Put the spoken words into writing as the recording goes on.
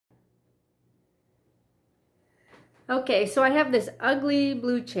Okay, so I have this ugly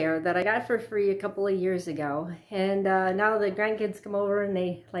blue chair that I got for free a couple of years ago, and now the grandkids come over and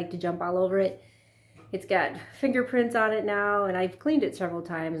they like to jump all over it. It's got fingerprints on it now, and I've cleaned it several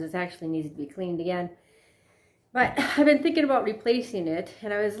times. It actually needs to be cleaned again. But I've been thinking about replacing it,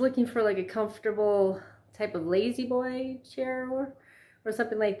 and I was looking for like a comfortable type of lazy boy chair or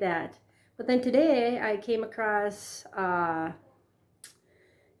something like that. But then today I came across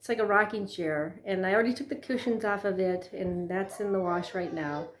it's like a rocking chair, and I already took the cushions off of it, and that's in the wash right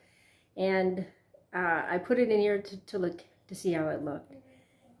now. And I put it in here to see how it looked.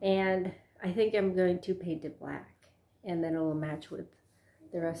 And I think I'm going to paint it black, and then it will match with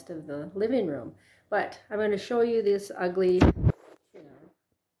the rest of the living room. But I'm going to show you this ugly chair.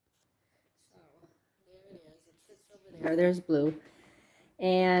 So there it is. It sits over there. There's blue,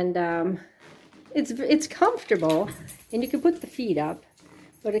 and it's comfortable, and you can put the feet up.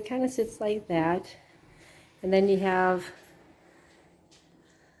 But it kind of sits like that, and then you have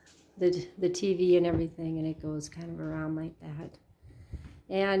the TV and everything, and it goes kind of around like that.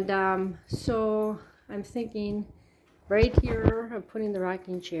 And so I'm thinking right here of putting the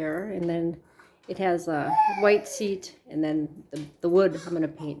rocking chair, and then it has a white seat, and then the wood I'm going to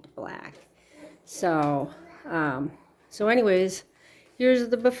paint black. So anyways, here's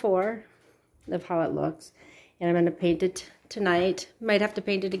the before of how it looks, and I'm going to paint it tonight. Might have to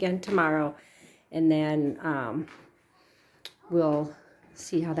paint it again tomorrow, and then we'll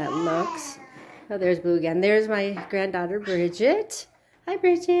see how that looks. Oh, there's blue again. There's my granddaughter Bridget. Hi,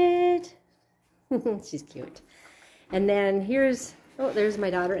 Bridget. She's cute. And then there's my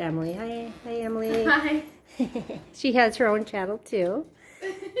daughter Emily. Hi Emily. Hi. She has her own channel too.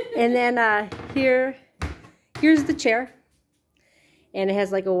 And then here's the chair, and it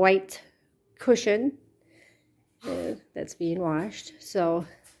has like a white cushion that's being washed. So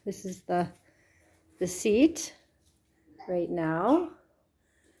this is the seat right now.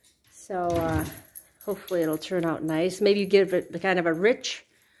 So hopefully it'll turn out nice. Maybe give it the kind of a rich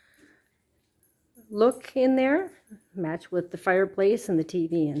look in there, match with the fireplace and the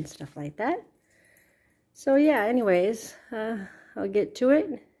TV and stuff like that. So yeah, anyways, I'll get to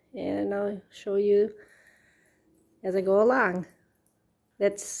it and I'll show you as I go along.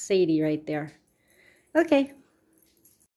 That's Sadie right there. Okay.